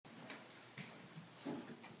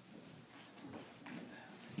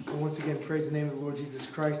Once again, praise the name of the Lord Jesus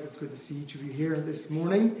Christ. It's good to see each of you here this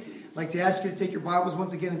morning. I'd like to ask you to take your Bibles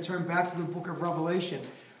once again and turn back to the book of Revelation.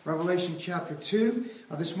 Revelation chapter 2.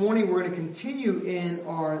 This morning we're going to continue in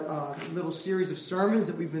our little series of sermons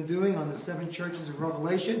that we've been doing on the 7 churches of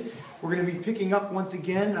Revelation. We're going to be picking up once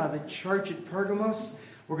again the church at Pergamos.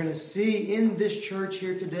 We're going to see in this church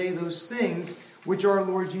here today those things which our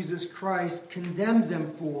Lord Jesus Christ condemns them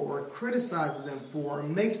for, or criticizes them for, or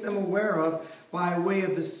makes them aware of by way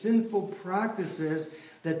of the sinful practices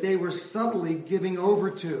that they were subtly giving over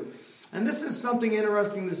to. And this is something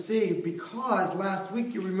interesting to see, because last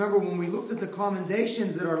week, you remember when we looked at the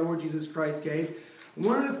commendations that our Lord Jesus Christ gave,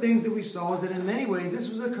 one of the things that we saw is that in many ways this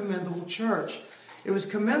was a commendable church. It was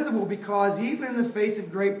commendable because even in the face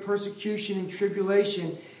of great persecution and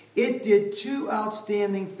tribulation, it did 2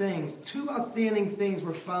 outstanding things. 2 outstanding things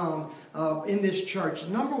were found in this church.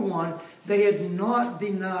 Number one, they had not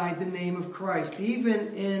denied the name of Christ,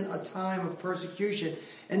 even in a time of persecution.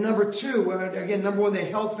 And number two, number one, they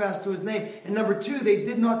held fast to his name. And number 2, they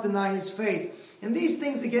did not deny his faith. And these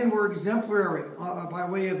things, again, were exemplary by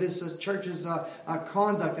way of this church's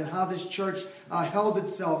conduct and how this church held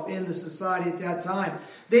itself in the society at that time.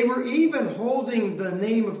 They were even holding the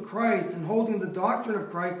name of Christ and holding the doctrine of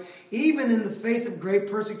Christ, even in the face of great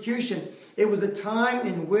persecution. It was a time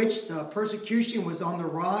in which persecution was on the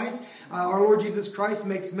rise. Our Lord Jesus Christ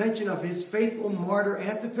makes mention of his faithful martyr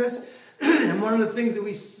Antipas. And one of the things that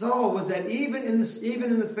we saw was that even in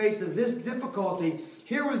the face of this difficulty,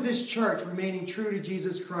 here was this church remaining true to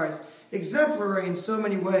Jesus Christ, exemplary in so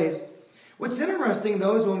many ways. What's interesting,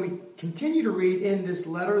 though, is when we continue to read in this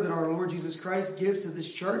letter that our Lord Jesus Christ gives to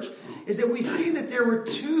this church, is that we see that there were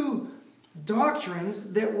 2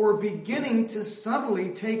 doctrines that were beginning to subtly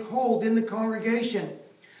take hold in the congregation.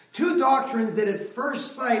 2 doctrines that at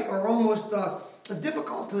first sight are almost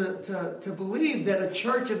difficult to believe that a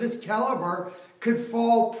church of this caliber could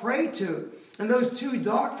fall prey to. And those 2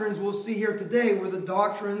 doctrines we'll see here today were the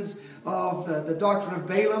doctrines of the doctrine of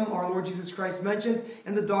Balaam, our Lord Jesus Christ mentions,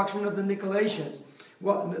 and the doctrine of the Nicolaitans.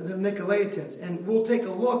 And we'll take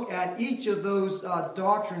a look at each of those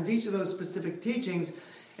doctrines, each of those specific teachings,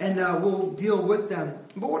 and we'll deal with them.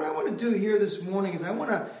 But what I want to do here this morning is I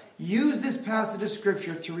want to use this passage of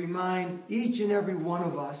Scripture to remind each and every one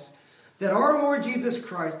of us that our Lord Jesus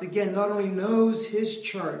Christ, again, not only knows his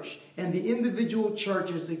church and the individual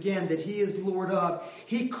churches, again, that he is Lord of,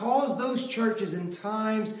 he calls those churches in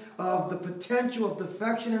times of the potential of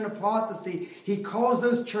defection and apostasy, he calls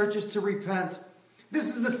those churches to repent.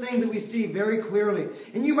 This is the thing that we see very clearly.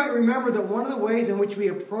 And you might remember that one of the ways in which we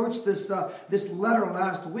approached this letter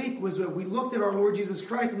last week was that we looked at our Lord Jesus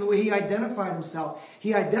Christ and the way he identified himself.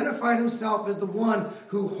 He identified himself as the one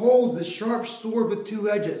who holds the sharp sword with 2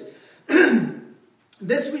 edges.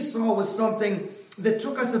 This we saw was something that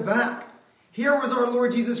took us aback. Here was our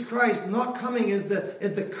Lord Jesus Christ not coming as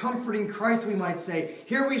the comforting Christ, we might say.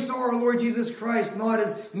 Here we saw our Lord Jesus Christ not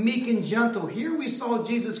as meek and gentle. Here we saw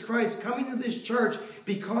Jesus Christ coming to this church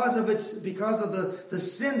because of the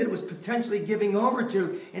sin that it was potentially giving over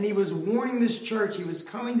to. And he was warning this church. He was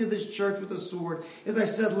coming to this church with a sword. As I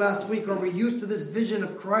said last week, are we used to this vision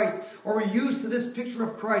of Christ? Are we used to this picture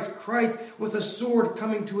of Christ? Christ with a sword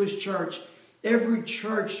coming to his church. Every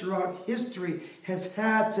church throughout history has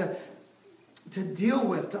had to deal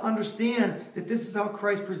with, to understand that this is how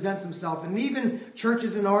Christ presents himself. And even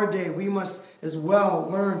churches in our day, we must as well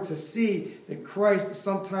learn to see that Christ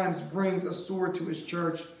sometimes brings a sword to his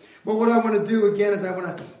church. But what I want to do again is I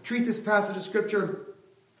want to treat this passage of Scripture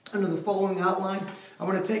under the following outline. I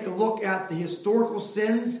want to take a look at the historical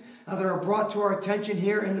sins that are brought to our attention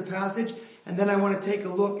here in the passage. And then I want to take a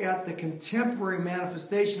look at the contemporary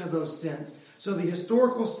manifestation of those sins. So the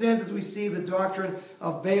historical sins, as we see the doctrine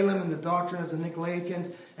of Balaam and the doctrine of the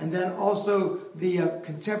Nicolaitans, and then also the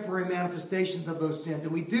contemporary manifestations of those sins.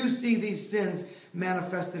 And we do see these sins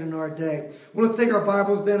manifested in our day. We'll take our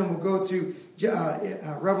Bibles then and we'll go to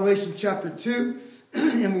Revelation chapter 2,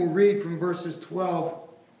 and we'll read from verses 12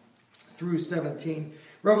 through 17.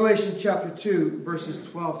 Revelation chapter 2, verses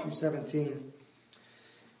 12 through 17.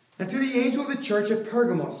 And to the angel of the church of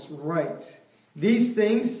Pergamos write, These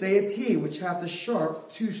things saith he which hath the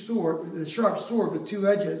sharp sword with 2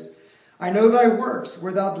 edges. I know thy works,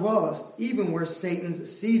 where thou dwellest, even where Satan's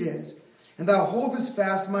seat is. And thou holdest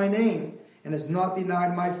fast my name, and hast not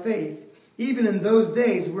denied my faith, even in those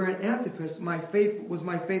days wherein Antipas was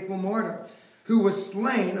my faithful martyr, who was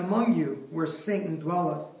slain among you, where Satan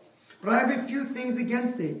dwelleth. But I have a few things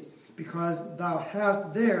against thee, because thou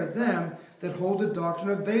hast there them that hold the doctrine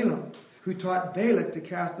of Balaam, who taught Balak to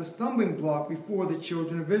cast a stumbling block before the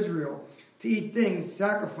children of Israel, to eat things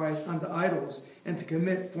sacrificed unto idols, and to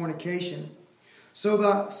commit fornication. So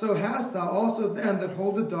hast thou also them that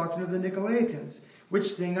hold the doctrine of the Nicolaitans,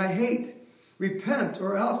 which thing I hate. Repent,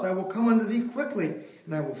 or else I will come unto thee quickly,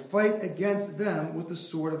 and I will fight against them with the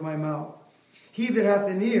sword of my mouth. He that hath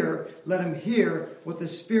an ear, let him hear what the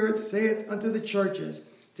Spirit saith unto the churches.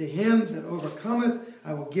 To him that overcometh,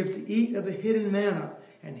 I will give to eat of the hidden manna,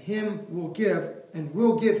 and will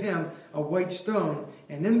give him a white stone,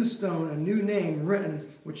 and in the stone a new name written,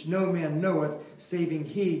 which no man knoweth, saving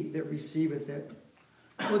he that receiveth it.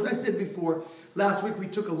 As I said before, last week we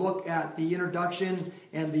took a look at the introduction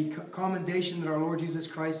and the commendation that our Lord Jesus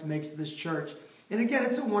Christ makes to this church. And again,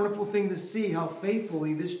 it's a wonderful thing to see how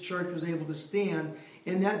faithfully this church was able to stand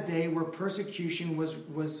in that day where persecution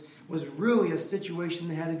was really a situation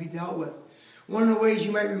that had to be dealt with. One of the ways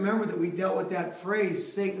you might remember that we dealt with that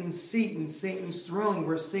phrase, Satan's seat and Satan's throne,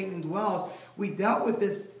 where Satan dwells, we dealt with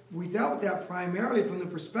that primarily from the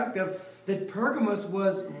perspective that Pergamos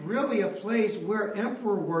was really a place where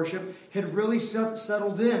emperor worship had really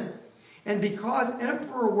settled in. And because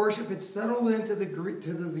emperor worship had settled in to the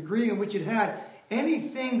degree in which it had,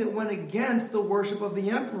 anything that went against the worship of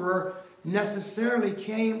the emperor necessarily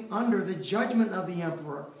came under the judgment of the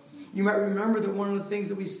emperor. You might remember that one of the things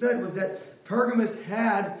that we said was that Pergamos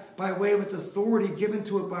had, by way of its authority given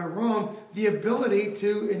to it by Rome, the ability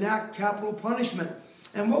to enact capital punishment.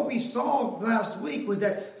 And what we saw last week was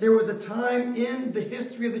that there was a time in the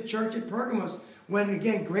history of the church at Pergamos when,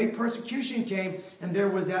 again, great persecution came, and there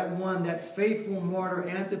was that faithful martyr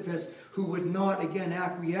Antipas, who would not, again,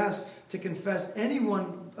 acquiesce to confess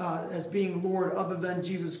anyone as being Lord other than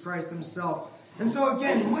Jesus Christ himself. And so,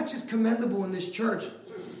 again, much is commendable in this church.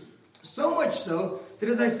 So much so that,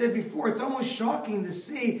 as I said before, it's almost shocking to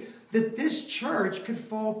see that this church could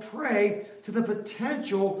fall prey to the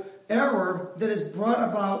potential error that is brought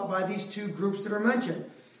about by these two groups that are mentioned.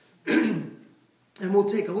 And we'll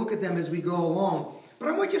take a look at them as we go along. But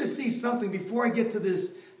I want you to see something before I get to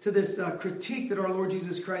this critique that our Lord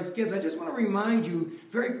Jesus Christ gives. I just want to remind you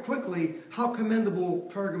very quickly how commendable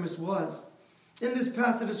Pergamos was. In this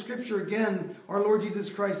passage of Scripture, again, our Lord Jesus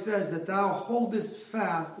Christ says that thou holdest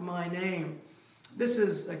fast my name. This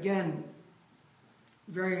is, again,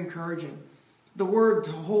 very encouraging. The word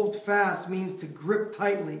to hold fast means to grip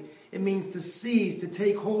tightly. It means to seize, to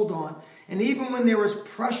take hold on. And even when there was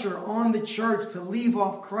pressure on the church to leave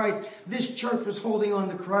off Christ, this church was holding on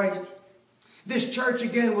to Christ. This church,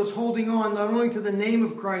 again, was holding on not only to the name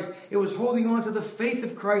of Christ, it was holding on to the faith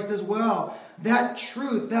of Christ as well. That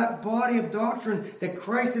truth, that body of doctrine that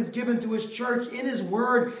Christ has given to his church in his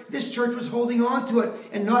word, this church was holding on to it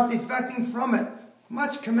and not defecting from it.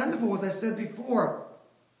 Much commendable, as I said before.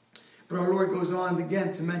 But our Lord goes on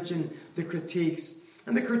again to mention the critiques.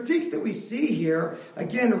 And the critiques that we see here,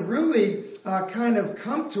 again, really kind of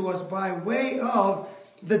come to us by way of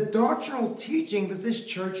the doctrinal teaching that this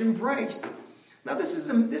church embraced. Now, this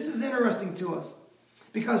is interesting to us,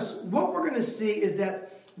 because what we're going to see is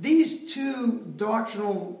that these two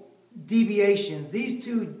doctrinal deviations, these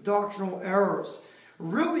two doctrinal errors,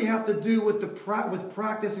 really have to do with with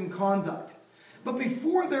practice and conduct. But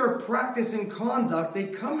before their practice and conduct, they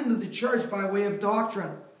come into the church by way of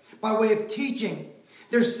doctrine, by way of teaching.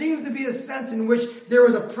 There seems to be a sense in which there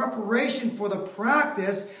is a preparation for the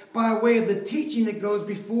practice by way of the teaching that goes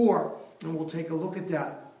before. And we'll take a look at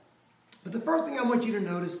that. But the first thing I want you to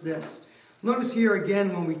notice this. Notice here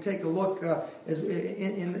again when we take a look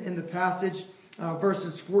in the passage,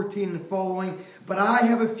 verses 14 and following. But I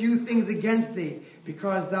have a few things against thee,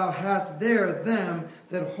 because thou hast there them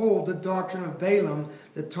that hold the doctrine of Balaam,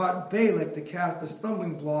 that taught Balak to cast a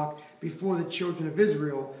stumbling block before the children of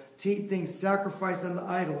Israel, to eat things sacrificed unto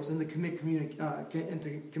idols, and to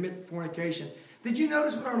commit fornication. Did you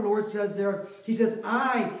notice what our Lord says there? He says,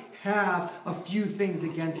 I have a few things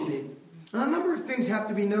against thee. And a number of things have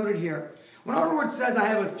to be noted here. When our Lord says, I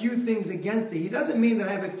have a few things against thee, he doesn't mean that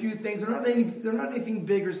I have a few things. They're not anything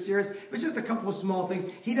big or serious. It's just a couple of small things.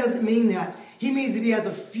 He doesn't mean that. He means that he has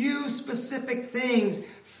a few specific things,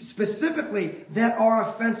 specifically, that are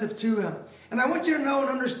offensive to him. And I want you to know and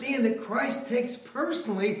understand that Christ takes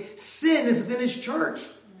personally sin within his church.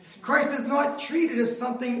 Christ is not treated as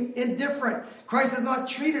something indifferent. Christ is not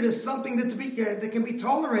treated as something that can be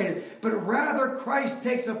tolerated. But rather, Christ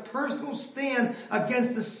takes a personal stand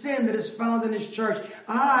against the sin that is found in his church.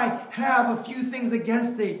 I have a few things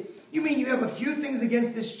against thee. You mean you have a few things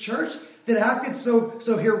against this church that acted so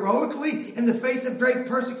heroically in the face of great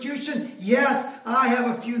persecution? Yes, I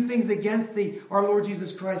have a few things against thee, our Lord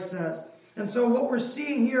Jesus Christ says. And so what we're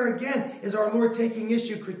seeing here again is our Lord taking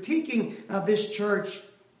issue, critiquing this church.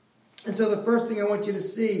 And so the first thing I want you to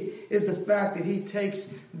see is the fact that he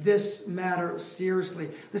takes this matter seriously.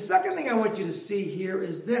 The second thing I want you to see here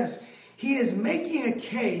is this. He is making a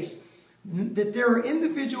case that there are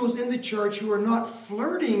individuals in the church who are not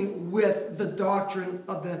flirting with the doctrine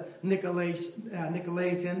of the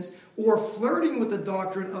Nicolaitans or flirting with the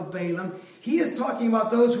doctrine of Balaam. He is talking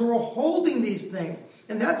about those who are holding these things.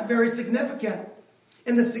 And that's very significant.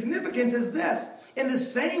 And the significance is this. In the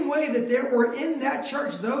same way that there were in that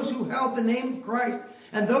church those who held the name of Christ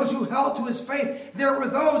and those who held to his faith, there were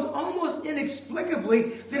those almost inexplicably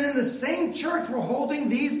that in the same church were holding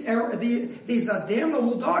these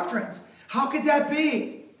damnable doctrines. How could that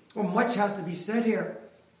be? Well, much has to be said here.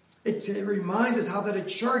 It reminds us how that a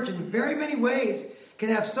church in very many ways can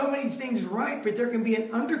have so many things right, but there can be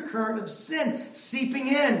an undercurrent of sin seeping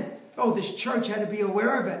in. Oh, this church had to be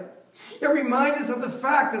aware of it. It reminds us of the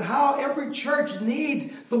fact that how every church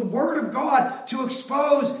needs the Word of God to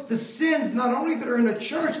expose the sins not only that are in a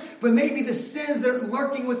church, but maybe the sins that are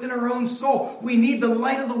lurking within our own soul. We need the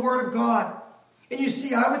light of the Word of God. And you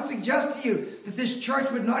see, I would suggest to you that this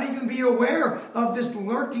church would not even be aware of this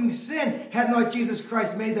lurking sin had not Jesus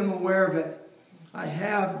Christ made them aware of it. I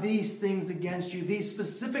have these things against you. These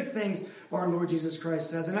specific things our Lord Jesus Christ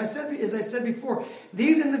says. And as I said before,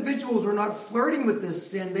 these individuals were not flirting with this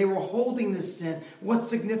sin. They were holding this sin. What's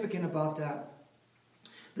significant about that?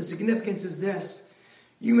 The significance is this.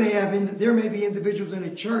 There may be individuals in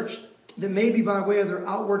a church that maybe by way of their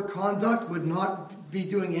outward conduct would not be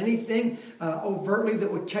doing anything overtly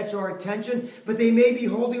that would catch our attention, but they may be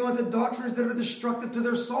holding on to doctrines that are destructive to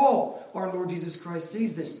their soul. Our Lord Jesus Christ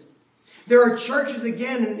sees this. There are churches,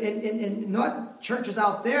 again, and not churches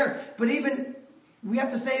out there, but even, we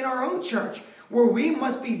have to say in our own church, where we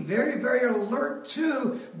must be very, very alert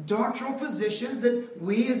to doctrinal positions that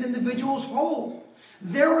we as individuals hold.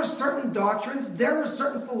 There are certain doctrines, there are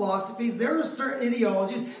certain philosophies, there are certain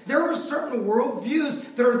ideologies, there are certain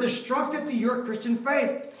worldviews that are destructive to your Christian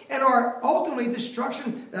faith and are ultimately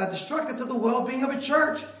destructive to the well-being of a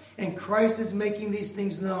church. And Christ is making these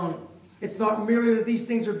things known. It's not merely that these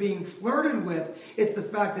things are being flirted with. It's the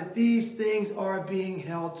fact that these things are being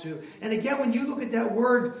held to. And again, when you look at that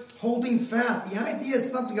word, holding fast, the idea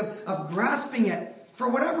is something of grasping it. For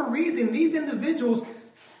whatever reason, these individuals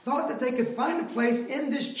thought that they could find a place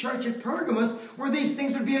in this church at Pergamos where these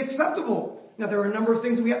things would be acceptable. Now, there are a number of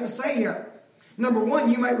things we have to say here. Number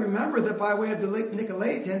one, you might remember that by way of the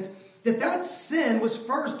Nicolaitans, that sin was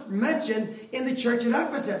first mentioned in the church at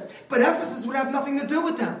Ephesus. But Ephesus would have nothing to do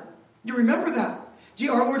with them. You remember that?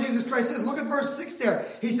 Our Lord Jesus Christ says, look at verse 6 there.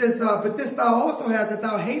 He says, but this thou also hast, that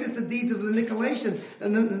thou hatest the deeds of the Nicolaitans,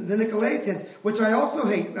 which I also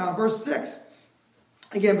hate. Verse 6.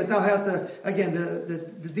 Again, but thou hast the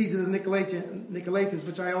deeds of the Nicolaitans,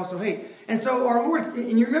 which I also hate. And so our Lord,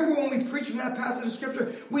 and you remember when we preached from that passage of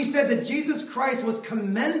Scripture, we said that Jesus Christ was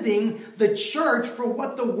commending the church for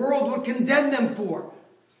what the world would condemn them for.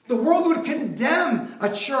 The world would condemn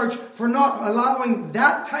a church for not allowing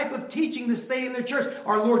that type of teaching to stay in their church.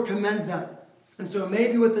 Our Lord commends them. And so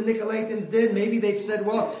maybe what the Nicolaitans did, maybe they've said,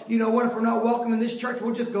 well, you know what, if we're not welcome in this church,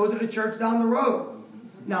 we'll just go to the church down the road.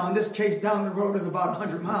 Now, in this case, down the road is about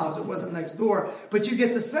 100 miles. It wasn't next door. But you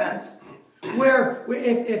get the sense. Where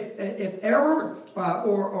if error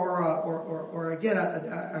or again,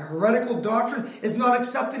 a heretical doctrine is not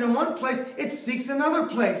accepted in one place, it seeks another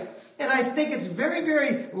place. And I think it's very,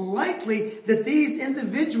 very likely that these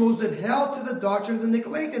individuals that held to the doctrine of the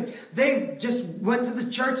Nicolaitans, they just went to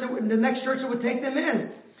the next church that would take them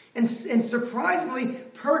in. And surprisingly,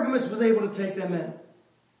 Pergamos was able to take them in.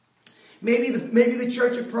 Maybe the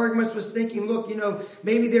church at Pergamos was thinking, look,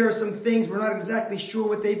 maybe there are some things, we're not exactly sure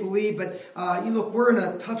what they believe, but look, we're in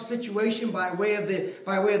a tough situation by way of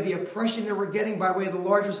the oppression that we're getting, by way of the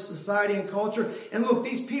larger society and culture. And look,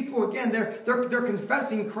 these people, again, they're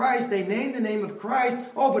confessing Christ. They name the name of Christ.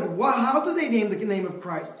 Oh, but how do they name the name of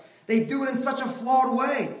Christ? They do it in such a flawed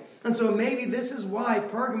way. And so maybe this is why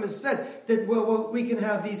Pergamos said that, well, we can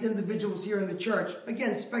have these individuals here in the church.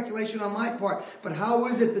 Again, speculation on my part. But how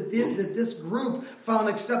is it that this group found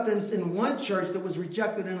acceptance in one church that was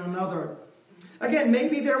rejected in another? Again,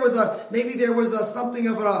 maybe there was something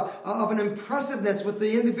of an impressiveness with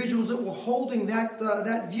the individuals that were holding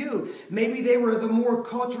that view. Maybe they were the more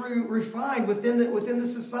culturally refined within the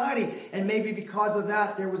society, and maybe because of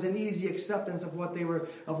that, there was an easy acceptance of what they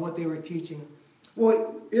were teaching.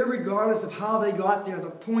 Well, irregardless of how they got there, the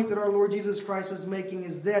point that our Lord Jesus Christ was making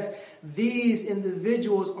is this: these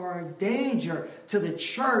individuals are a danger to the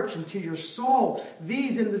church and to your soul.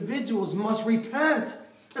 These individuals must repent.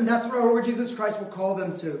 And that's what our Lord Jesus Christ will call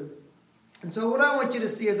them to. And so what I want you to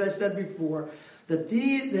see, as I said before,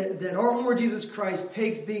 that our Lord Jesus Christ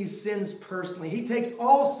takes these sins personally. He takes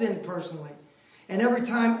all sin personally. And every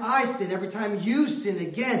time I sin, every time you sin,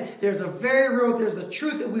 again, there's a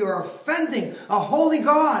truth that we are offending a holy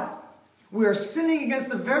God. We are sinning against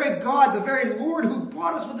the very God, the very Lord who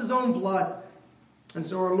bought us with his own blood. And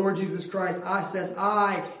so our Lord Jesus Christ says,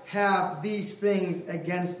 I have these things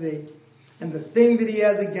against thee. And the thing that he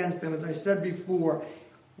has against them, as I said before,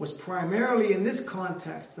 was primarily in this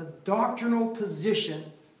context, the doctrinal position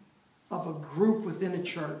of a group within a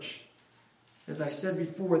church. As I said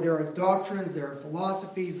before, there are doctrines, there are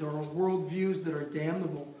philosophies, there are worldviews that are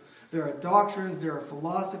damnable. There are doctrines, there are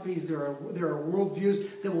philosophies, there are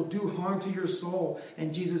worldviews that will do harm to your soul.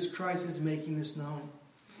 And Jesus Christ is making this known.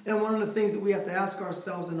 And one of the things that we have to ask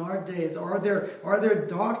ourselves in our day is, are there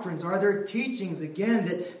doctrines, are there teachings,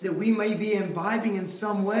 again, that we may be imbibing in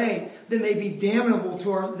some way that may be damnable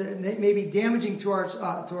that may be damaging to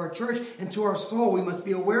our church and to our soul? We must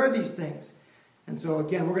be aware of these things. And so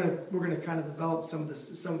again, we're going to kind of develop some of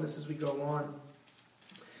this as we go on.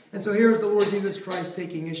 And so here's the Lord Jesus Christ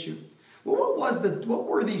taking issue. Well, what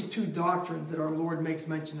were these two doctrines that our Lord makes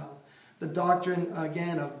mention of? The doctrine,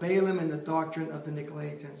 again, of Balaam and the doctrine of the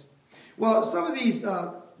Nicolaitans. Well, some of these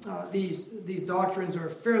doctrines are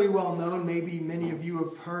fairly well known. Maybe many of you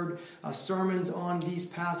have heard sermons on these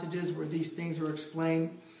passages where these things are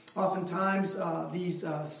explained. Oftentimes, these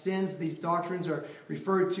sins, these doctrines are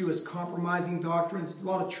referred to as compromising doctrines. A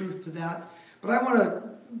lot of truth to that. But I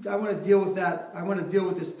want to deal with that. I want to deal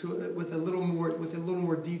with this with a little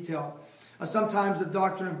more detail. Sometimes the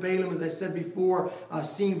doctrine of Balaam, as I said before,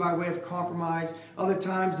 seen by way of compromise. Other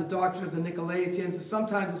times the doctrine of the Nicolaitans.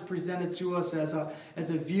 Sometimes it's presented to us as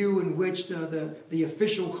a view in which the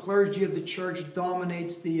official clergy of the church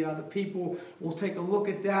dominates the people. We'll take a look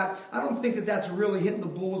at that. I don't think that that's really hitting the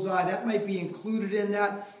bullseye. That might be included in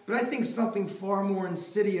that. But I think something far more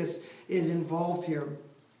insidious is involved here.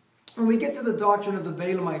 When we get to the doctrine of the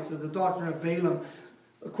Balaamites, or the doctrine of Balaam,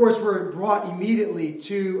 of course, we're brought immediately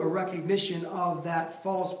to a recognition of that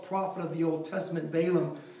false prophet of the Old Testament,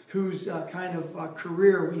 Balaam, whose kind of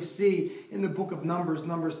career we see in the book of Numbers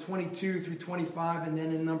 22 through 25, and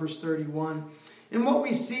then in Numbers 31. And what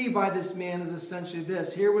we see by this man is essentially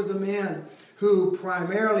this. Here was a man who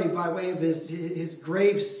primarily, by way of his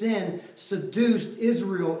grave sin, seduced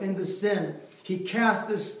Israel into sin. He cast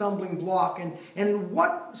this stumbling block. And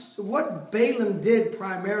what Balaam did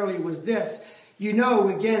primarily was this. You know,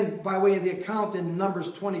 again, by way of the account in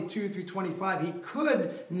Numbers 22 through 25, he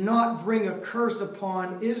could not bring a curse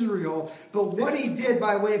upon Israel. But what he did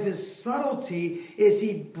by way of his subtlety is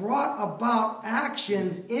he brought about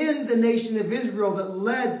actions in the nation of Israel that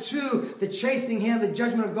led to the chastening hand, the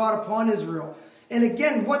judgment of God upon Israel. And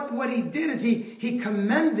again, what he did is he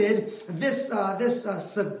commended this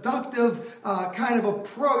seductive kind of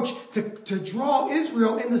approach to draw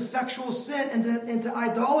Israel into sexual sin and into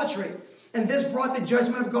idolatry. And this brought the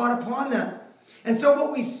judgment of God upon them. And so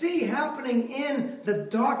what we see happening in the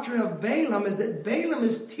doctrine of Balaam is that Balaam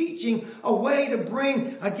is teaching a way to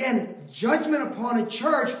bring, again, judgment upon a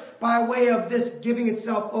church by way of this giving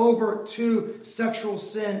itself over to sexual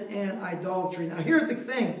sin and idolatry. Now here's the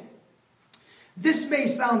thing. This may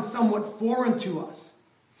sound somewhat foreign to us.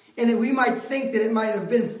 And we might think that it might have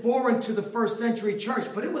been foreign to the first century church,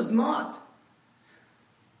 but it was not.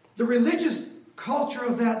 The religious culture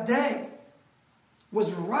of that day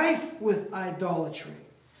was rife with idolatry.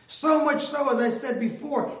 So much so, as I said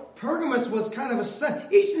before, Pergamos was kind of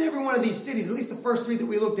each and every one of these cities, at least the first three that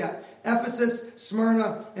we looked at, Ephesus,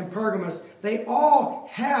 Smyrna, and Pergamos, they all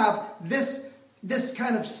have this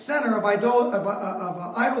kind of center of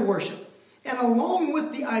idol worship. And along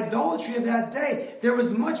with the idolatry of that day, there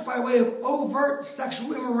was much by way of overt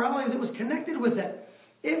sexual immorality that was connected with it.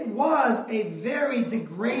 It was a very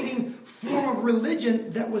degrading form of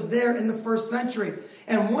religion that was there in the first century.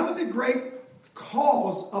 And one of the great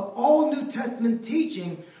calls of all New Testament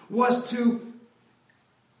teaching was to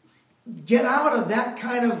get out of that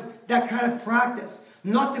kind of practice,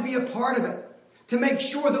 not to be a part of it, to make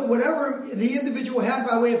sure that whatever the individual had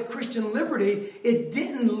by way of Christian liberty, it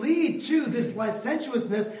didn't lead to this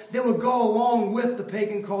licentiousness that would go along with the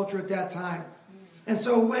pagan culture at that time. And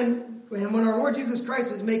so when our Lord Jesus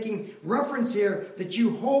Christ is making reference here that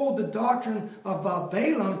you hold the doctrine of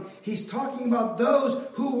Balaam, he's talking about those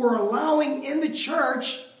who were allowing in the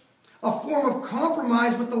church a form of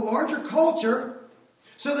compromise with the larger culture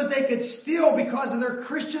so that they could still, because of their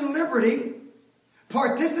Christian liberty,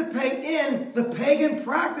 participate in the pagan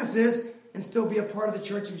practices and still be a part of the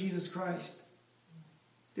church of Jesus Christ.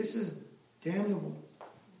 This is damnable.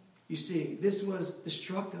 You see, this was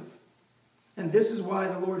destructive. And this is why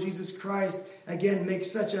the Lord Jesus Christ, again,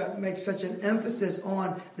 makes such an emphasis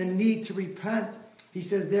on the need to repent. He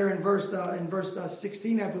says there in verse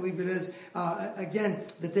 16, I believe it is, again,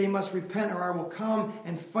 that they must repent or I will come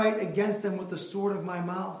and fight against them with the sword of my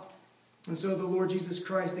mouth. And so the Lord Jesus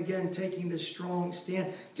Christ, again, taking this strong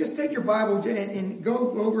stand. Just take your Bible and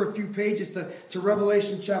go over a few pages to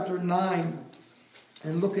Revelation chapter 9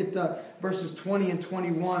 and look at verses 20 and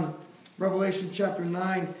 21. Revelation chapter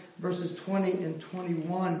 9, verses 20 and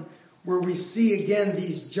 21, where we see again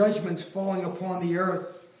these judgments falling upon the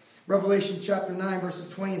earth. Revelation chapter 9, verses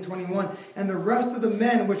 20 and 21. And the rest of the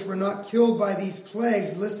men which were not killed by these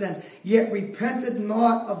plagues, listen, yet repented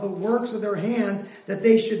not of the works of their hands, that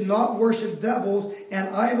they should not worship devils and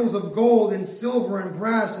idols of gold and silver and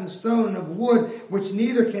brass and stone and of wood, which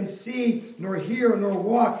neither can see nor hear nor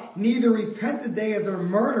walk. Neither repented they of their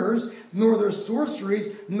murders, nor their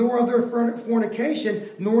sorceries, nor of their fornication,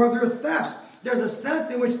 nor of their thefts. There's a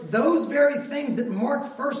sense in which those very things that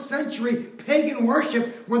marked first century pagan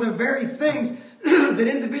worship were the very things that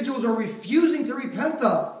individuals are refusing to repent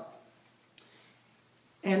of.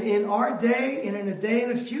 And in our day, and in a day in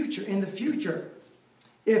the future,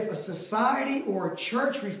 if a society or a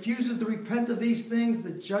church refuses to repent of these things,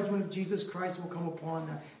 the judgment of Jesus Christ will come upon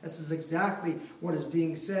them. This is exactly what is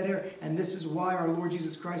being said here. And this is why our Lord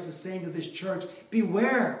Jesus Christ is saying to this church,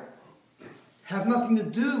 beware. Have nothing to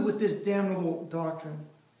do with this damnable doctrine.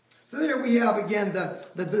 So there we have again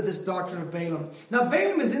this doctrine of Balaam. Now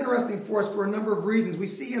Balaam is interesting for us for a number of reasons. We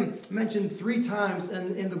see him mentioned 3 times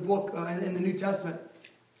in the book in the New Testament.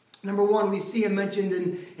 Number 1, we see him mentioned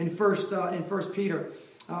in First Peter.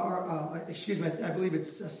 I believe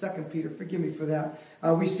it's 2 Peter. Forgive me for that.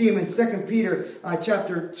 We see him in 2 Peter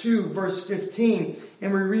chapter 2, verse 15,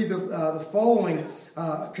 and we read the following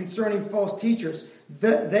concerning false teachers.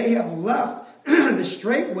 That they have left the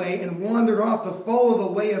straight way and wandered off to follow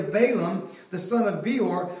the way of Balaam, the son of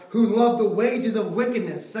Beor, who loved the wages of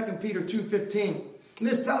wickedness. 2 Peter 2:15.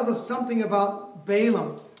 This tells us something about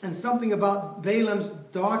Balaam and something about Balaam's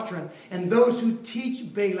doctrine and those who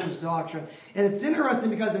teach Balaam's doctrine. And it's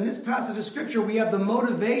interesting because in this passage of Scripture we have the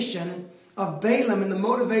motivation of Balaam and the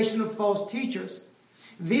motivation of false teachers.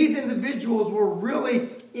 These individuals were really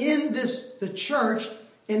in the church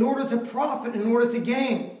in order to profit, in order to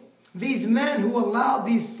gain. These men who allowed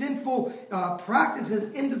these sinful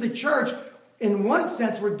practices into the church, in one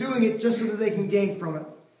sense, were doing it just so that they can gain from it.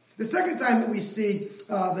 The second time that we see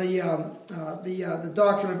the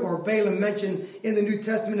doctrine or Balaam mentioned in the New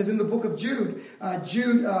Testament is in the book of Jude.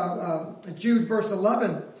 Jude verse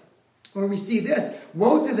 11. Where we see this,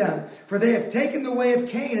 woe to them, for they have taken the way of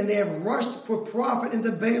Cain, and they have rushed for profit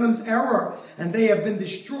into Balaam's error, and they have been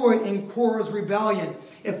destroyed in Korah's rebellion.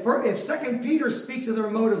 If 2 Peter speaks of their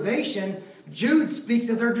motivation, Jude speaks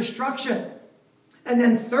of their destruction. And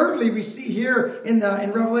then thirdly, we see here in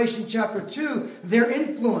Revelation chapter 2, their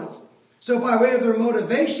influence. So by way of their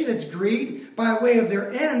motivation, it's greed. By way of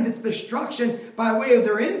their end, it's destruction. By way of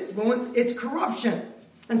their influence, it's corruption.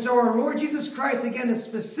 And so our Lord Jesus Christ, again, is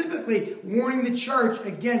specifically warning the church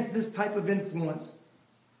against this type of influence.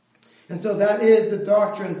 And so that is the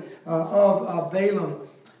doctrine of Balaam.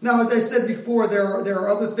 Now, as I said before, there are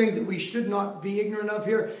other things that we should not be ignorant of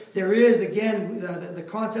here. There is, again, the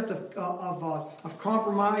concept of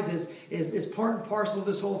compromise is part and parcel of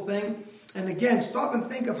this whole thing. And again, stop and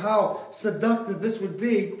think of how seductive this would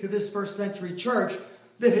be to this first century church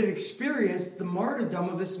that had experienced the martyrdom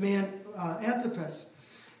of this man, Antipas.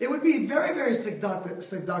 It would be very, very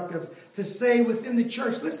seductive to say within the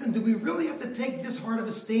church, listen, do we really have to take this hard of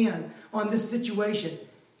a stand on this situation?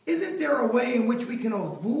 Isn't there a way in which we can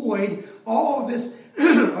avoid all this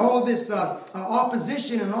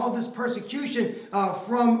opposition and all this persecution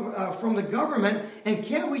from the government? And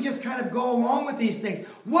can't we just kind of go along with these things?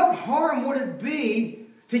 What harm would it be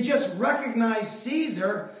to just recognize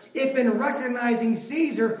Caesar if in recognizing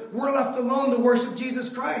Caesar we're left alone to worship Jesus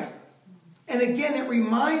Christ? And again, it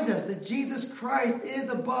reminds us that Jesus Christ is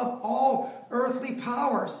above all earthly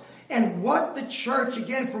powers. And what the church,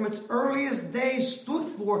 again, from its earliest days stood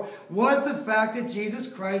for was the fact that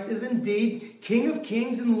Jesus Christ is indeed King of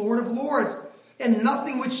Kings and Lord of Lords. And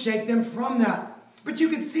nothing would shake them from that. But you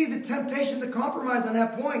can see the temptation to compromise on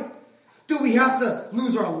that point. Do we have to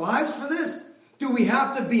lose our lives for this? Do we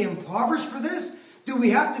have to be impoverished for this? Do we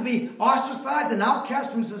have to be ostracized and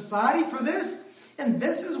outcast from society for this? And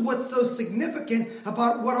this is what's so significant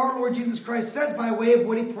about what our Lord Jesus Christ says by way of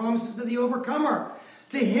what he promises to the overcomer.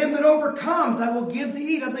 To him that overcomes, I will give to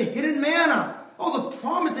eat of the hidden manna. Oh, the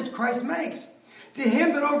promise that Christ makes. To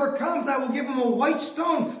him that overcomes, I will give him a white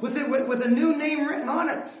stone with a new name written on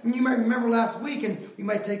it. And you might remember last week, and we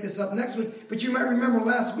might take this up next week, but you might remember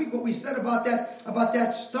last week what we said about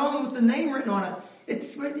that stone with the name written on it.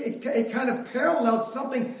 It kind of paralleled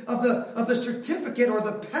something of the certificate or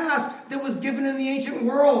the pass that was given in the ancient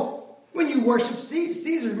world. When you worship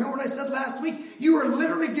Caesar, remember what I said last week? You were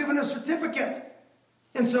literally given a certificate.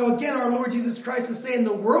 And so again, our Lord Jesus Christ is saying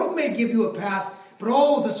the world may give you a pass,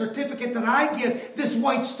 but the certificate that I give, this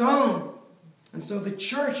white stone. And so the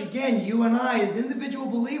church, again, you and I as individual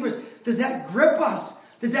believers, does that grip us?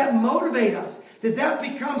 Does that motivate us? Does that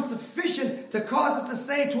become sufficient to cause us to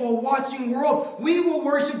say to a watching world, we will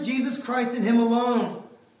worship Jesus Christ and him alone?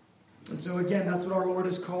 And so again, that's what our Lord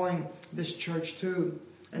is calling this church to.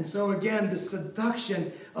 And so again, the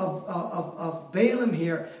seduction of Balaam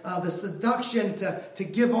here, the seduction to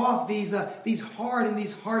give off these hard and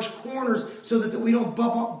these harsh corners so that we don't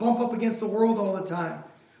bump up against the world all the time.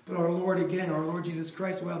 But our Lord Jesus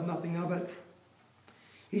Christ will have nothing of it.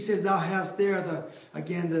 He says, thou hast there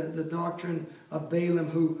the doctrine of Balaam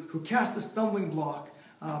who cast a stumbling block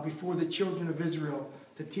before the children of Israel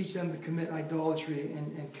to teach them to commit idolatry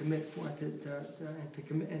and commit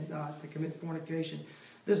fornication.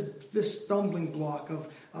 This stumbling block of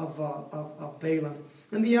Balaam.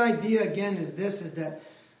 And the idea again is that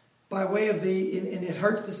by way of and it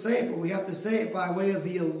hurts to say it, but we have to say it, by way of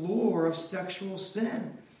the allure of sexual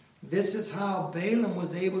sin. This is how Balaam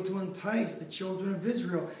was able to entice the children of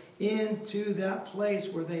Israel into that place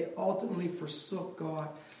where they ultimately forsook God,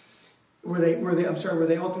 where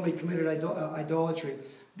they ultimately committed idolatry.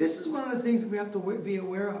 This is one of the things that we have to be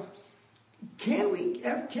aware of. Can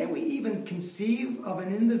we even conceive of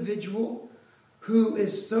an individual who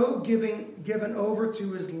is so given over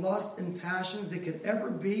to his lust and passions that could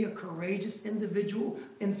ever be a courageous individual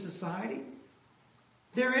in society?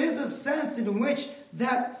 There is a sense in which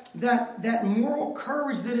that moral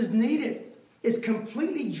courage that is needed is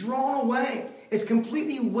completely drawn away, is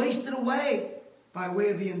completely wasted away by way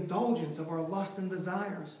of the indulgence of our lust and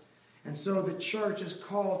desires. And so the church is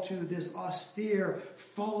called to this austere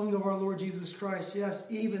following of our Lord Jesus Christ. Yes,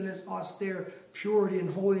 even this austere purity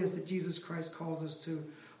and holiness that Jesus Christ calls us to.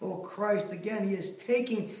 Oh, Christ, again, he is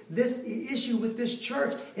taking this issue with this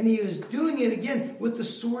church, and he is doing it again with the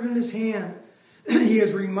sword in his hand. He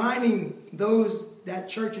is reminding that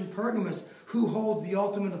church in Pergamos who holds the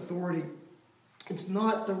ultimate authority. It's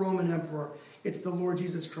not the Roman emperor. It's the Lord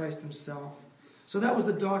Jesus Christ himself. So that was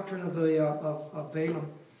the doctrine of Balaam.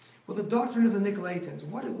 Well, the doctrine of the Nicolaitans,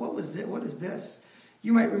 what was it? What is this?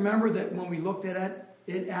 You might remember that when we looked at it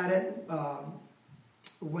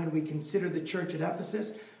when we considered the church at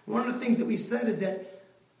Ephesus, one of the things that we said is that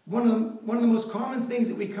one of the most common things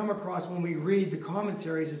that we come across when we read the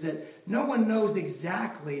commentaries is that no one knows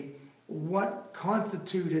exactly what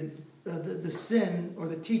constituted the sin or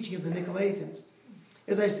the teaching of the Nicolaitans.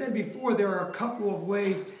 As I said before, there are a couple of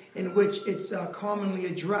ways in which it's commonly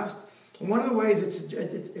addressed. One of the ways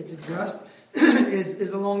it's addressed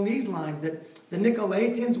is along these lines, that the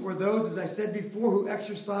Nicolaitans were those, as I said before, who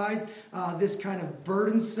exercised this kind of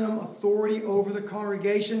burdensome authority over the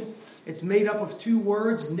congregation. It's made up of two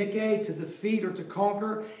words, Nike, to defeat or to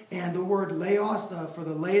conquer, and the word laos for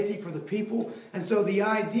the laity, for the people. And so the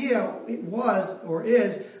idea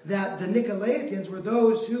is that the Nicolaitans were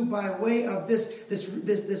those who, by way of this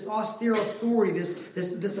austere authority,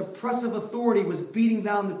 this oppressive authority, was beating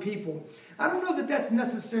down the people. I don't know that that's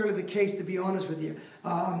necessarily the case, to be honest with you.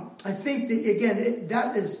 I think that, again,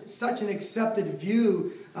 that is such an accepted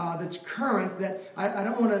view that's current that I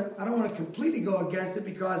don't want to completely go against it,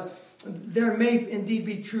 because there may indeed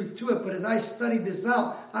be truth to it. But as I studied this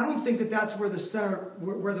out, I don't think that that's where the center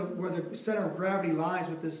of gravity lies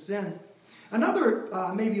with this sin.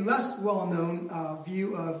 Another maybe less well-known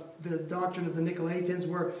view of the doctrine of the Nicolaitans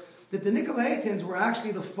were that the Nicolaitans were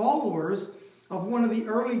actually the followers of one of the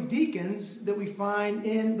early deacons that we find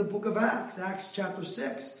in the book of Acts chapter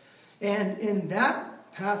 6. And in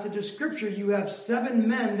that passage of Scripture, you have 7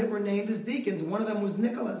 men that were named as deacons. One of them was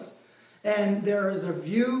Nicholas. And there is a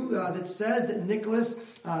view that says that Nicholas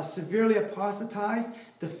severely apostatized,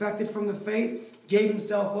 defected from the faith, gave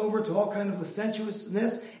himself over to all kind of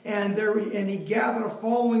licentiousness, and he gathered a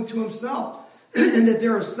following to himself. And that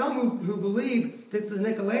there are some who believe that the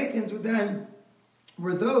Nicolaitans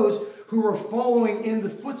were those who were following in the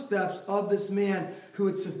footsteps of this man who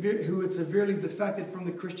had severely defected from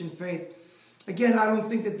the Christian faith. Again, I don't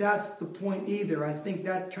think that that's the point either. I think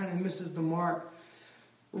that kind of misses the mark.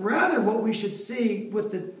 Rather, what we should see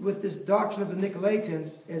with this doctrine of the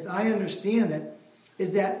Nicolaitans, as I understand it,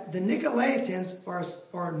 is that the Nicolaitans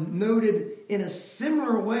are noted in a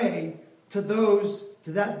similar way to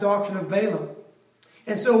that doctrine of Balaam.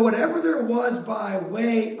 And so whatever there was by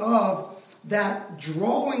way of that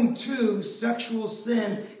drawing to sexual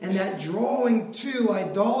sin and that drawing to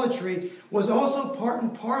idolatry was also part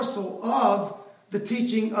and parcel of the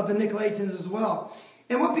teaching of the Nicolaitans as well.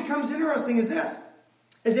 And what becomes interesting is this,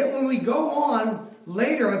 is that when we go on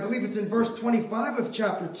later, I believe it's in verse 25 of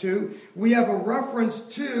chapter 2, we have a reference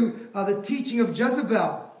to the teaching of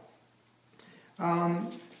Jezebel.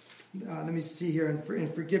 Let me see here,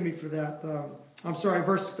 and forgive me for that. I'm sorry,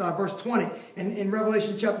 verse 20. In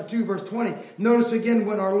Revelation chapter 2, verse 20. Notice again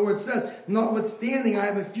what our Lord says. Notwithstanding, I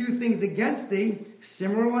have a few things against thee,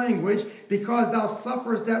 similar language, because thou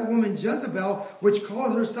sufferest that woman Jezebel, which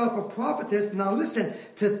calls herself a prophetess. Now listen,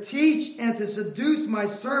 to teach and to seduce my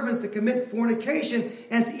servants to commit fornication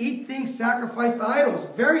and to eat things sacrificed to idols.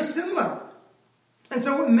 Very similar. And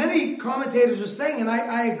so what many commentators are saying, and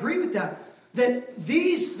I agree with them, that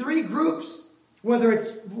these three groups, whether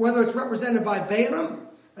it's represented by Balaam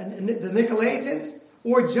and the Nicolaitans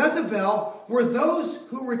or Jezebel, were those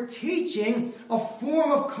who were teaching a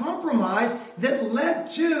form of compromise that led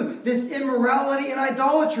to this immorality and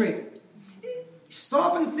idolatry.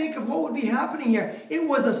 Stop and think of what would be happening here. It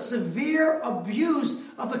was a severe abuse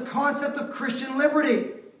of the concept of Christian liberty.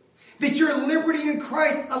 That your liberty in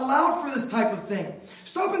Christ allowed for this type of thing.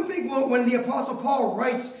 Stop and think when the Apostle Paul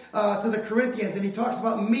writes to the Corinthians and he talks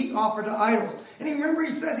about meat offered to idols. And he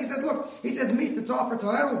says, meat that's offered to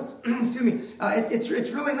idols, excuse me, it's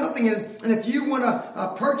really nothing. And if you want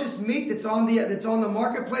to purchase meat that's on the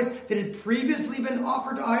marketplace that had previously been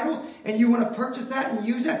offered to idols, and you want to purchase that and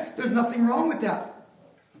use that, there's nothing wrong with that.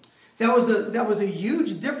 That was a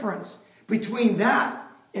huge difference between that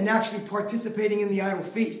and actually participating in the idol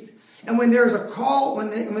feast. And when there's a call, when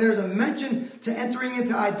there's a mention to entering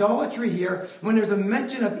into idolatry here, when there's a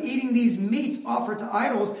mention of eating these meats offered to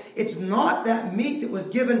idols, it's not that meat that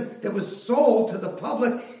was sold to the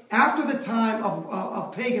public after the time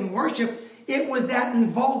of pagan worship. It was that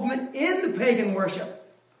involvement in the pagan worship.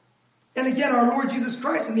 And again, our Lord Jesus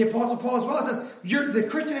Christ and the Apostle Paul as well says, the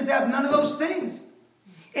Christian is to have none of those things.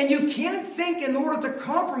 And you can't think in order to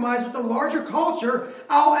compromise with the larger culture,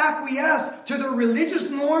 I'll acquiesce to their religious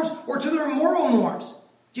norms or to their moral norms.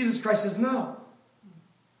 Jesus Christ says no.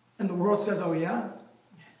 And the world says, oh yeah?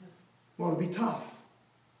 Well, it'll be tough.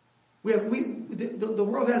 The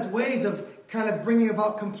world has ways of kind of bringing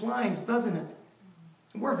about compliance, doesn't it?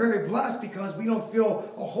 And we're very blessed because we don't feel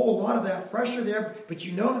a whole lot of that pressure there. But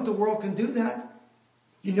you know that the world can do that.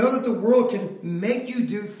 You know that the world can make you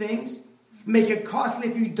do things. Make it costly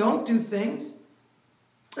if you don't do things.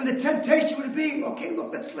 And the temptation would be, okay,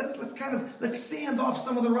 look, let's sand off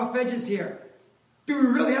some of the rough edges here. Do we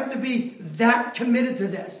really have to be that committed to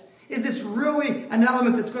this? Is this really an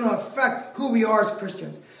element that's going to affect who we are as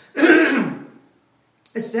Christians?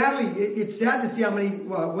 It's sad to see how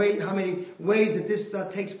many ways that this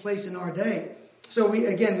takes place in our day. So we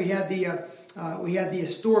had the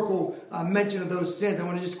historical mention of those sins. I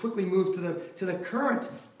want to just quickly move to the current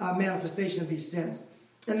manifestation of these sins.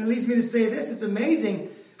 And it leads me to say this. It's amazing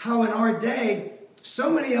how in our day so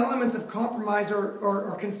many elements of compromise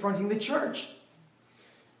are confronting the church.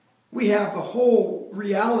 We have the whole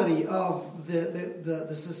reality of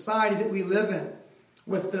the society that we live in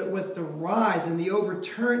with the rise and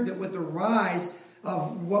with the rise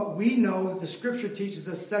of what we know the Scripture teaches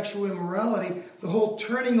as sexual immorality, the whole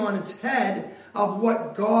turning on its head of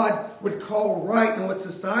what God would call right and what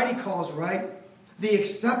society calls right. The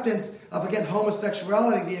acceptance of, again,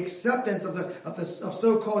 homosexuality, the acceptance of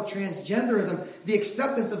so-called transgenderism, the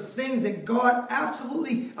acceptance of things that God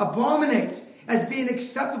absolutely abominates as being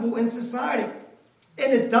acceptable in society.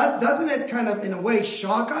 And doesn't it kind of, in a way,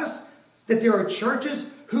 shock us that there are churches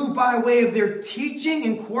who, by way of their teaching,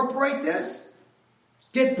 incorporate this?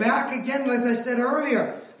 Get back again, as I said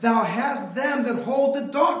earlier, thou hast them that hold the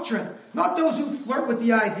doctrine, not those who flirt with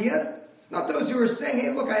the ideas. Not those who are saying, hey,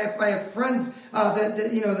 look, I have friends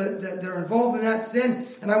that are involved in that sin,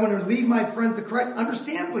 and I want to lead my friends to Christ.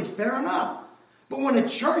 Understandably, fair enough. But when a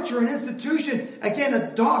church or an institution, again,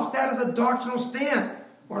 adopts that as a doctrinal stand,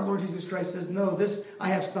 our Lord Jesus Christ says, no, I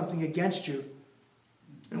have something against you.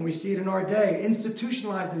 And we see it in our day,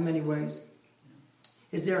 institutionalized in many ways.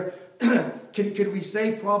 Is there, could we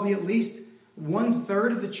say probably at least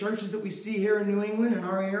 1/3 of the churches that we see here in New England, in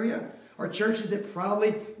our area, are churches that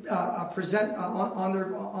probably present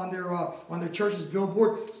on their church's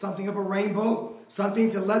billboard something of a rainbow,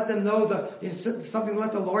 something to let them know something to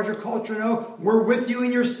let the larger culture know we're with you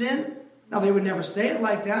in your sin. Now they would never say it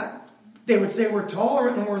like that. They would say we're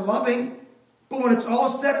tolerant and we're loving. But when it's all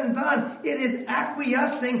said and done, it is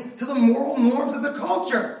acquiescing to the moral norms of the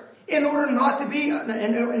culture. in order not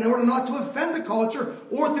to offend the culture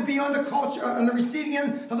or to be on the receiving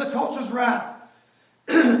end of the culture's wrath.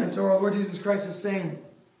 And so our Lord Jesus Christ is saying,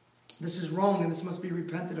 this is wrong and this must be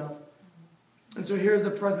repented of. And so here's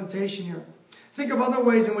the presentation here. Think of other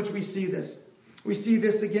ways in which we see this. We see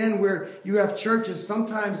this again where you have churches,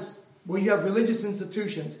 sometimes, well, you have religious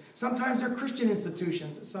institutions. Sometimes they're Christian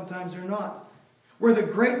institutions, and sometimes they're not. Where the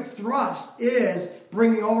great thrust is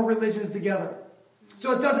bringing all religions together.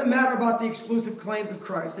 So it doesn't matter about the exclusive claims of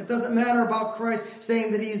Christ. It doesn't matter about Christ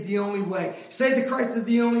saying that he is the only way. Say that Christ is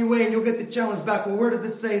the only way and you'll get the challenge back. Well, where does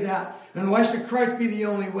it say that? And why should Christ be the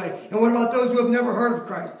only way? And what about those who have never heard of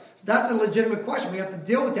Christ? So that's a legitimate question. We have to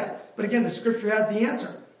deal with that. But again, the scripture has the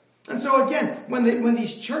answer. And so again, when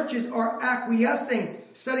these churches are acquiescing,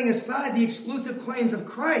 setting aside the exclusive claims of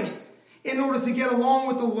Christ in order to get along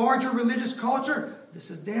with the larger religious culture, this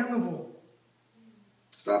is damnable.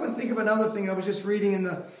 Stop and think of another thing I was just reading in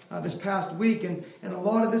this past week, and a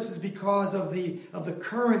lot of this is because of the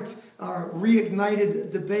current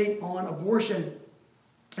reignited debate on abortion.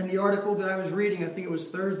 And the article that I was reading, I think it was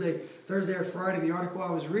Thursday or Friday, the article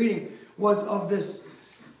I was reading was of this,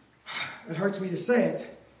 it hurts me to say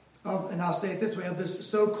it, and I'll say it this way, of this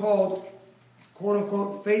so-called,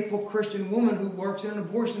 quote-unquote, faithful Christian woman who works in an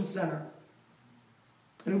abortion center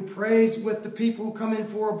and who prays with the people who come in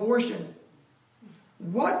for abortion.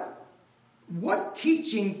 What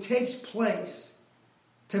teaching takes place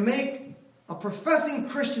to make a professing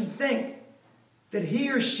Christian think that he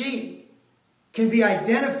or she can be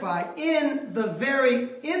identified in the very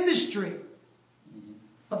industry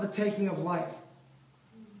of the taking of life?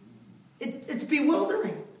 It's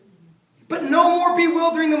bewildering. But no more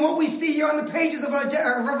bewildering than what we see here on the pages of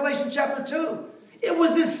Revelation chapter 2. It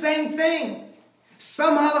was this same thing.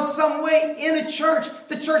 Somehow, some way, in a church,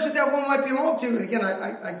 the church that woman might belong to. And again,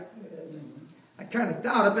 I kind of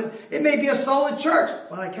doubt it, but it may be a solid church.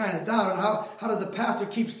 But I kind of doubt it. How does a pastor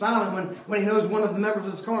keep silent when he knows one of the members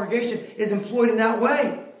of his congregation is employed in that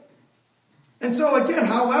way? And so again,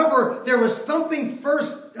 however, there was something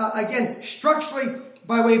first, structurally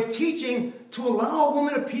by way of teaching to allow a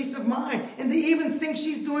woman a peace of mind and to even think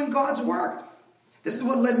she's doing God's work. This is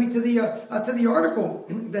what led me to the article.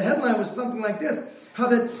 The headline was something like this: how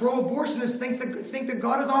that pro-abortionists think that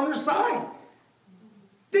God is on their side.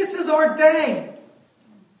 This is our day.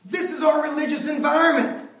 This is our religious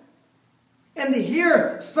environment. And to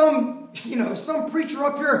hear some preacher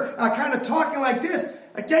up here kind of talking like this,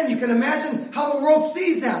 again, you can imagine how the world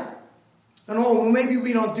sees that. And maybe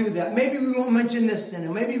we don't do that. Maybe we won't mention this sin,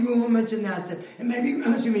 and maybe we won't mention that sin, and maybe we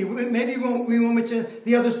won't mention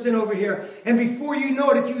the other sin over here. And before you know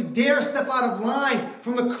it, if you dare step out of line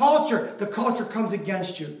from the culture comes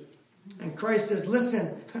against you. And Christ says,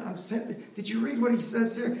 "Listen, did you read what he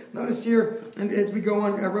says here? Notice here, and as we go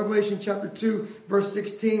on, Revelation chapter 2, verse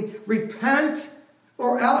 16, repent,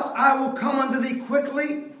 or else I will come unto thee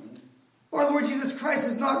quickly." Our Lord Jesus Christ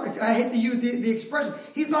is not, I hate to use the expression,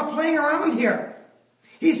 he's not playing around here.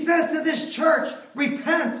 He says to this church,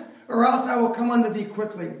 repent, or else I will come unto thee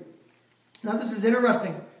quickly. Now this is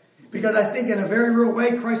interesting, because I think in a very real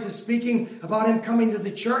way Christ is speaking about him coming to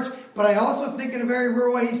the church, but I also think in a very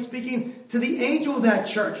real way he's speaking to the angel of that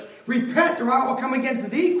church. Repent, or I will come against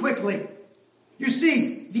thee quickly. You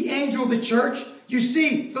see the angel of the church, you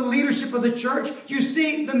see the leadership of the church, you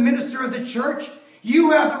see the minister of the church.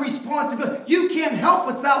 You have the responsibility. You can't help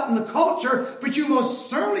what's out in the culture, but you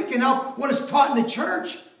most certainly can help what is taught in the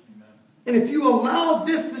church. Amen. And if you allow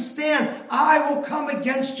this to stand, I will come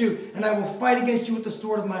against you, and I will fight against you with the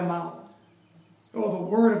sword of my mouth. Oh, the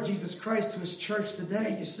word of Jesus Christ to his church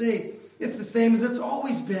today, you see, it's the same as it's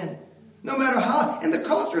always been. No matter how. And the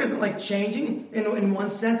culture isn't like changing in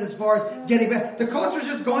one sense as far as getting back. The culture is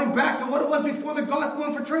just going back to what it was before the gospel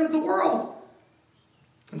infiltrated the world.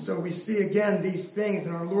 And so we see again these things,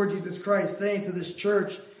 and our Lord Jesus Christ saying to this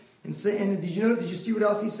church, and did you see what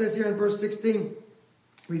else he says here in verse 16?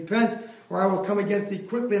 Repent, or I will come against thee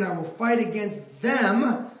quickly, and I will fight against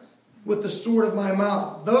them with the sword of my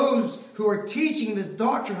mouth. Those who are teaching this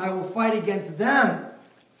doctrine, I will fight against them.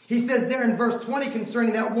 He says there in verse 20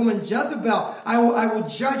 concerning that woman Jezebel, I will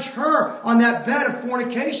judge her on that bed of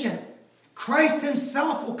fornication. Christ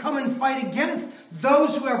himself will come and fight against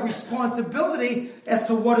those who have responsibility as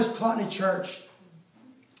to what is taught in a church.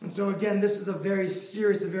 And so again, this is a very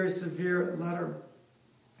serious, a very severe letter.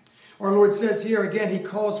 Our Lord says here again, he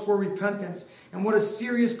calls for repentance. And what a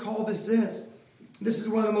serious call this is. This is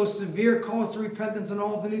one of the most severe calls to repentance in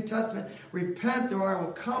all of the New Testament. Repent, or I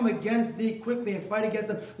will come against thee quickly and fight against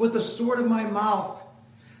them with the sword of my mouth.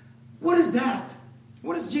 What is that?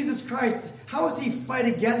 What is Jesus Christ? How does he fight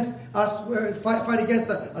against us, fight against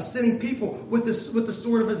a sinning people with the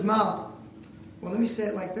sword of his mouth? Well, let me say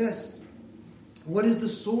it like this. What is the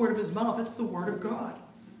sword of his mouth? It's the word of God.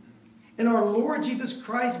 And our Lord Jesus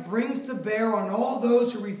Christ brings to bear on all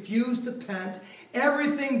those who refuse to repent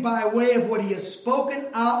everything by way of what he has spoken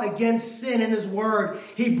out against sin in his word.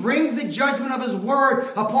 He brings the judgment of his word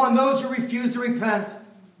upon those who refuse to repent.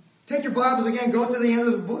 Take your Bibles again. Go to the end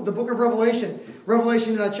of the book of Revelation.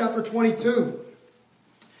 Revelation chapter 22.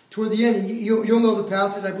 Toward the end, you'll know the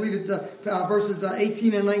passage. I believe it's verses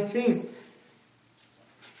 18 and 19.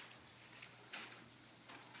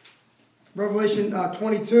 Revelation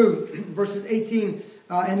 22, verses 18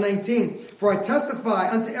 and 19. For I testify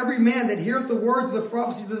unto every man that heareth the words of the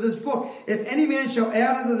prophecies of this book. If any man shall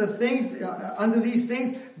add unto these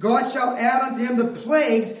things, God shall add unto him the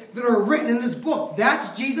plagues that are written in this book.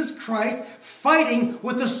 That's Jesus Christ fighting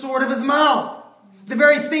with the sword of his mouth. The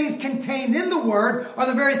very things contained in the word are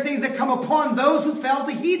the very things that come upon those who fail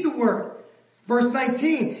to heed the word. Verse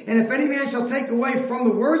 19, and if any man shall take away from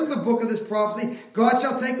the words of the book of this prophecy, God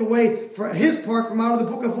shall take away for his part from out of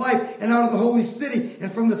the book of life and out of the holy city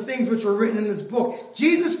and from the things which are written in this book.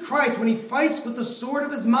 Jesus Christ, when he fights with the sword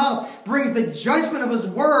of his mouth, brings the judgment of his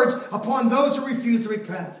words upon those who refuse to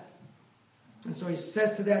repent. And so he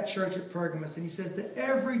says to that church at Pergamos, and he says to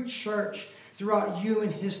every church throughout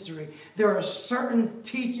human history, there are certain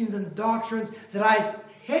teachings and doctrines that I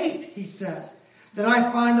hate, he says, that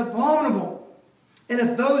I find abominable. And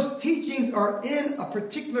if those teachings are in a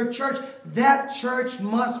particular church, that church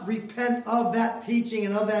must repent of that teaching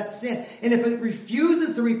and of that sin. And if it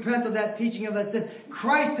refuses to repent of that teaching of that sin,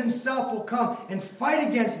 Christ himself will come and fight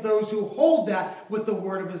against those who hold that with the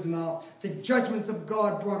word of his mouth. The judgments of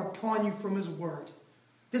God brought upon you from his word.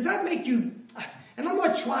 Does that make you, and I'm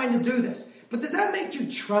not trying to do this, but does that make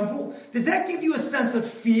you tremble? Does that give you a sense of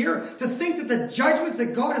fear to think that the judgments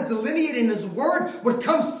that God has delineated in his word would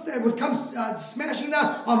come smashing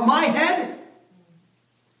down on my head?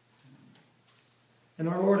 And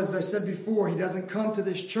our Lord, as I said before, he doesn't come to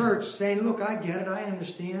this church saying, look, I get it, I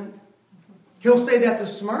understand. He'll say that to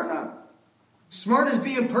Smyrna. Smyrna is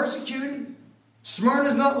being persecuted. Smyrna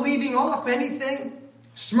is not leaving off anything.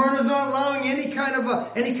 Smyrna is not allowing any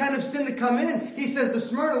kind of sin to come in. He says to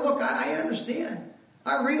Smyrna, look, I understand.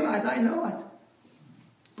 I realize, I know it.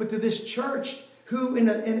 But to this church, who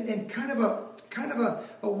in kind of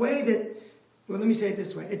a way that, well, let me say it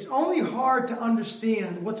this way. It's only hard to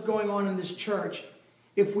understand what's going on in this church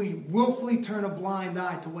if we willfully turn a blind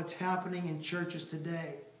eye to what's happening in churches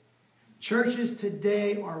today. Churches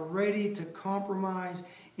today are ready to compromise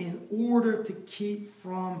in order to keep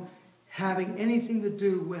from having anything to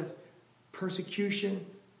do with persecution,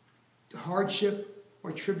 hardship,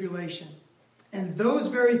 or tribulation. And those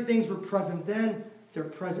very things were present then, they're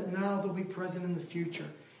present now, they'll be present in the future.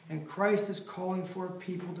 And Christ is calling for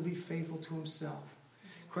people to be faithful to himself.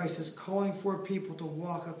 Christ is calling for people to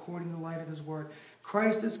walk according to the light of his word.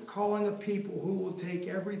 Christ is calling a people who will take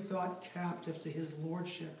every thought captive to his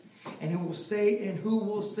lordship. And who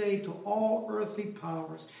will say to all earthly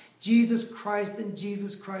powers, Jesus Christ and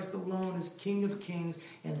Jesus Christ alone is King of kings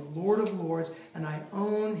and Lord of lords, and I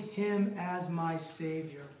own him as my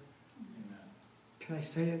Savior. Amen. Can I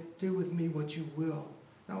say it? Do with me what you will.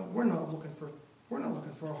 Now, we're not looking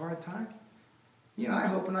for a hard time. Yeah, I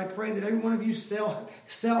hope and I pray that every one of you sail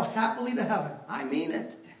happily to heaven. I mean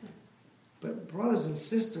it. But brothers and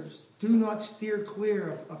sisters, do not steer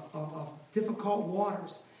clear of difficult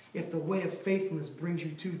waters if the way of faithfulness brings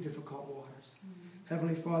you to difficult waters. Mm-hmm.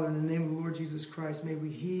 Heavenly Father, in the name of the Lord Jesus Christ, may we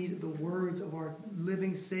heed the words of our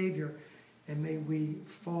living Savior, and may we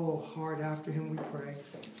follow hard after him, we pray.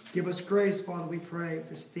 Give us grace, Father, we pray,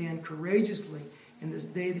 to stand courageously in this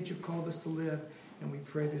day that you've called us to live, and we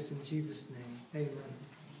pray this in Jesus' name. Amen.